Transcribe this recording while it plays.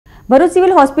Bharuch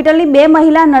civil હોસ્પિટલની 2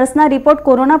 મહિલા નર્સના report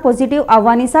corona positive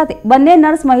આવવાની સાથે બંને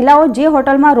નર્સ મહિલાઓ જે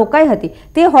હોટલમાં રોકાઈ હતી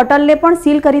તે હોટલને પણ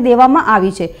સીલ કરી દેવામાં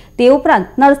આવી છે। તે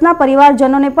ઉપરાંત નર્સના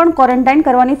પરિવારજનોને પણ ક્વોરન્ટાઇન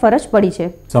કરવાની ફરજ પડી છે।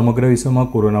 સમગ્ર વિશ્વમાં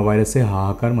કોરોના વાયરસે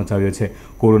હાહાકાર મચાવ્યો છે।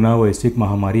 કોરોના વૈશ્વિક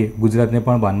મહામારીએ ગુજરાતને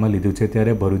પણ બાનમાં લીધું છે,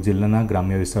 ત્યારે ભરૂચ જિલ્લાના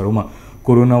ગ્રામ્ય વિસ્તારોમાં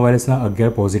કોરોના વાયરસના 11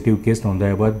 પોઝિટિવ કેસ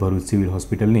નોંધાયા બાદ ભરૂચ સિવિલ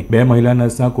હોસ્પિટલની 2 મહિલા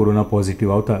નર્સના કોરોના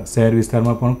પોઝિટિવ આવતા શહેર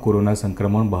વિસ્તારમાં પણ કોરોના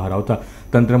સંક્રમણ બહાર આવતા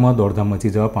તંત્રમાં દોડધામ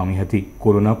મચી જવા પામી હતી।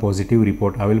 કોરોના પોઝિટિવ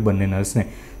રિપોર્ટ આવેલ બંને નર્સને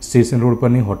સ્ટેશન રોડ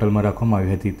પરની હોટલમાં રાખવામાં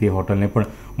આવી હતી। તે હોટલને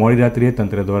પણ મોડી રાત્રિએ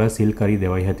તંત્ર દ્વારા સીલ કરી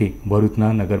દેવાઈ હતી।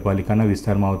 ભરૂચના નગરપાલિકાના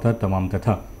વિસ્તારમાં આવતા તમામ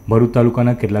તથા ભરૂચ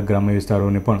તાલુકાના કેટલાક ગ્રામ્ય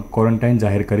વિસ્તારોને પણ ક્વોરન્ટાઇન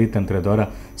જાહેર કરી તંત્ર દ્વારા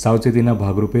સાવચેતીના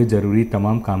ભાગરૂપે જરૂરી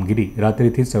તમામ કામગીરી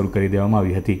રાત્રિથી શરૂ કરી દેવામાં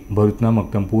આવી હતી। ભરૂચના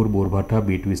મક્તમપુર બોરભાઠા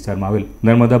બીટ વિસ્તારમાં આવેલ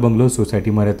નર્મદા બંગલો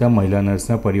સોસાયટીમાં રહેતા મહિલા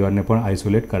નર્સના પરિવારને પણ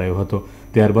આઇસોલેટ કરાયો હતો।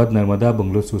 ત્યારબાદ નર્મદા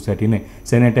બંગલો સોસાયટીને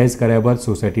સેનેટાઇઝ કર્યા બાદ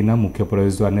સોસાયટીના મુખ્ય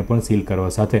પ્રવેશદ્વારને પણ સીલ કરવા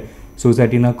સાથે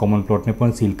સોસાયટીના કોમન પ્લોટને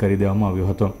પણ સીલ કરી દેવામાં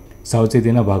આવ્યો હતો।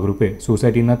 સાવચેતીના ભાગરૂપે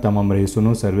સોસાયટીના તમામ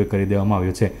રહીશોનો સર્વે કરી દેવામાં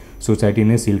આવ્યો છે।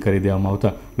 સોસાયટીને સીલ કરી દેવામાં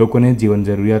આવતા લોકોને જીવન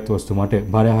જરૂરિયાત વસ્તુ માટે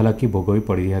ભારે હાલાકી ભોગવવી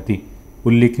પડી હતી।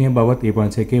 ઉલ્લેખનીય બાબત એ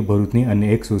પણ છે કે ભરૂચની અન્ય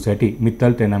એક સોસાયટી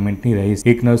મિત્તલ ટેનામેન્ટની રહીશ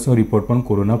એક નર્સનો રિપોર્ટ પણ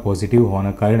કોરોના પોઝિટિવ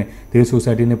હોવાના કારણે તે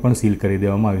સોસાયટીને પણ સીલ કરી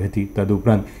દેવામાં આવી હતી।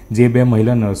 તદુપરાંત જે 2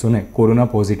 મહિલા નર્સોને કોરોના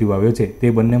પોઝિટિવ આવ્યો છે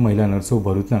તે બંને મહિલા નર્સો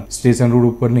ભરૂચના સ્ટેશન રોડ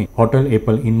ઉપરની હોટલ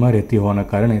એપલ ઇનમાં રહેતી હોવાના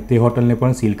કારણે તે હોટલને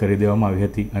પણ સીલ કરી દેવામાં આવી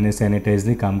હતી અને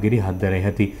સેનેટાઇઝની કામગીરી હાથ ધરાઈ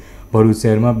હતી। ભરૂચ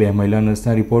શહેરમાં 2 મહિલા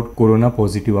નર્સના રિપોર્ટ કોરોના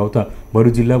પોઝિટિવ આવતા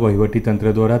ભરૂચ જિલ્લા વહીવટીતંત્ર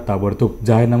દ્વારા તાબડતોબ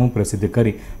જાહેરનામું પ્રસિદ્ધ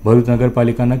કરી ભરૂચ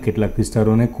નગરપાલિકાના કેટલાક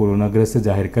વિસ્તારોને કોરોનાગ્રસ્ત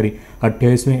જાહેર કરી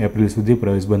 28મી એપ્રિલ સુધી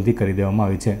પ્રવેશબંધી કરી દેવામાં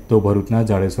આવી છે। તો ભરૂચના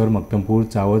જાડેશ્વર, મક્તમપુર,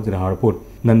 ચાવજ, રહાળપુર,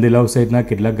 નંદેલાવ સહિતના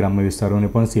કેટલાક ગ્રામ્ય વિસ્તારોને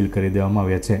પણ સીલ કરી દેવામાં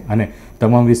આવ્યા છે અને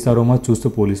તમામ વિસ્તારોમાં ચુસ્ત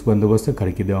પોલીસ બંદોબસ્ત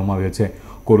ખડકી દેવામાં આવ્યો છે।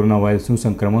 કોરોના વાયરસનું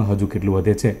સંક્રમણ હજુ કેટલું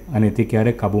વધે છે અને તે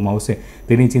ક્યારે કાબૂમાં આવશે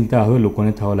તેની ચિંતા હવે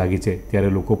લોકોને થવા લાગી છે,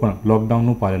 ત્યારે લોકો પણ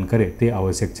લોકડાઉનનું પાલન કરે તે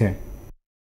આવશ્યક છે।